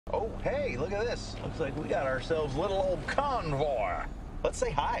Oh, hey, look at this. Looks like we got ourselves a little old convoy. Let's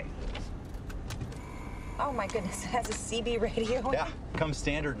say hi. Oh my goodness, it has a CB radio? Yeah, comes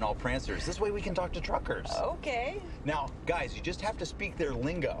standard in all Prancers. This way we can talk to truckers. Okay. Now, guys, you just have to speak their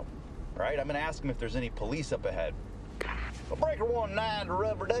lingo. All right, I'm gonna ask them if there's any police up ahead. Well, Breaker 19 to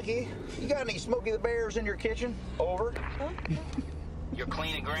Rubber Ducky. You got any Smokey the Bears in your kitchen? Over. Huh? You're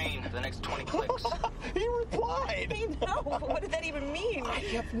clean and green for the next 20 clicks. He replied. I know, but what did that even mean? I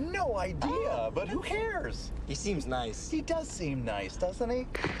have no idea, but who cares? He seems nice. He does seem nice, doesn't he?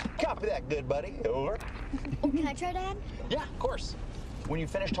 Copy that, good buddy. Over. Can I try, Dad? Yeah, of course. When you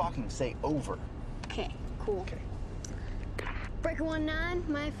finish talking, say over. Okay, cool. Okay. Breaker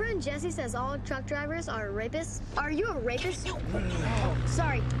 19, my friend Jesse says all truck drivers are rapists. Are you a rapist? No.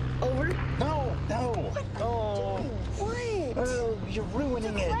 Sorry, over. No, no. Oh. What? Oh, you're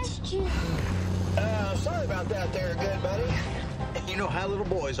ruining it. Question. Sorry about that there, good buddy. You know how little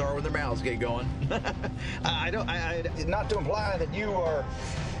boys are when their mouths get going. Not to imply that you are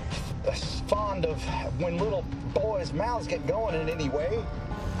fond of when little boys' mouths get going in any way.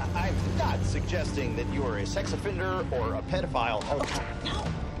 I'm not suggesting that you are a sex offender or a pedophile. Oh, no.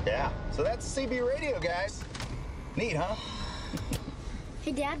 Yeah, so that's CB radio, guys. Neat, huh?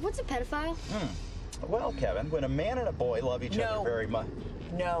 Hey, Dad, what's a pedophile? Well, Kevin, when a man and a boy love each other No. very much.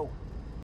 No.